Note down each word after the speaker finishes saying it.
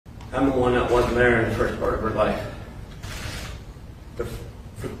I'm the one that wasn't there in the first part of her life.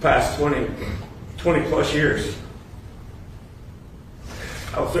 For the past 20 plus years,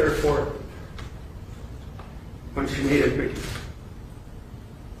 I was there for her when she needed me.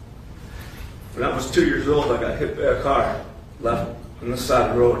 When I was 2 years old, I got hit by a car, left on the side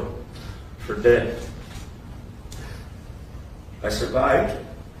of the road for dead. I survived.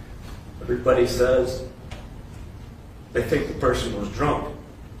 Everybody says they think the person was drunk.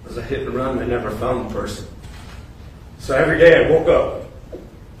 It was a hit and run. They never found the person. So every day I woke up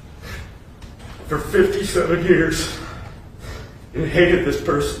for 57 years and hated this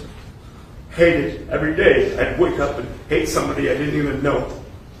person. Hated every day. I'd wake up and hate somebody I didn't even know.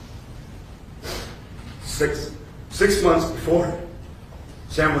 Six months before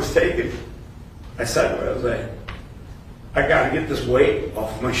Sam was taken, I said what I was like, I gotta get this weight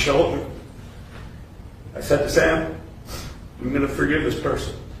off my shoulder. I said to Sam, I'm gonna forgive this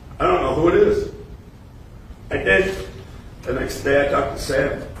person. I don't know who it is. I did. The next day I talked to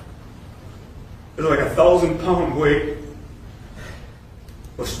Sam. It was like 1,000-pound weight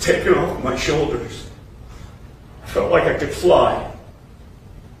was taken off my shoulders. I felt like I could fly.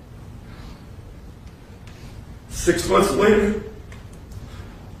 6 months later,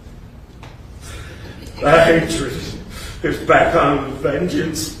 that hatred is back on with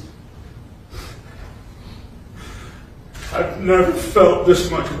vengeance. I've never felt this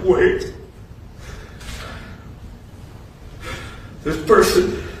much weight. This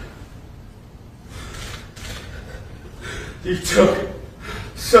person, you took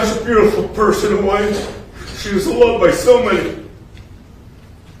such a beautiful person away. She was loved by so many.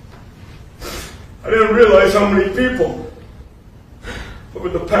 I didn't realize how many people over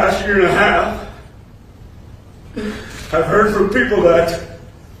the past year and a half I've heard from people that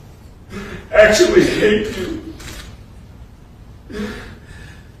actually hate you.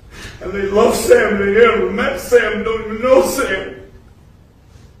 And they love Sam, they never met Sam, don't even know Sam.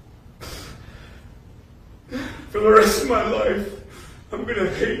 For the rest of my life, I'm going to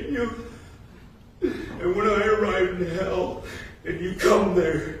hate you. And when I arrive in hell and you come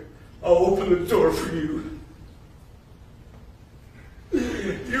there, I'll open the door for you. You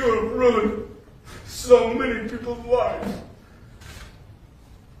have ruined so many people's lives.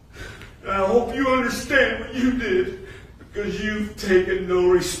 And I hope you understand what you did, because you've taken no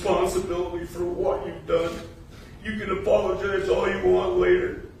responsibility for what you've done. You can apologize all you want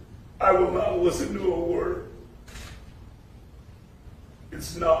later. I will not listen to a word.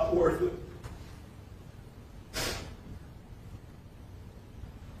 It's not worth it.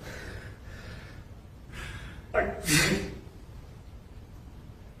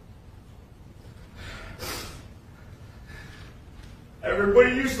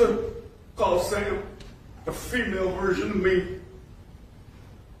 Everybody used to call Sam a female version of me,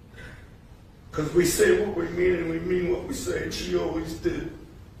 because we say what we mean and we mean what we say, and she always did.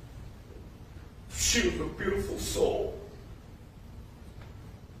 She was a beautiful soul.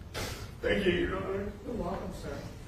 Thank you, Your Honor. You're welcome, sir.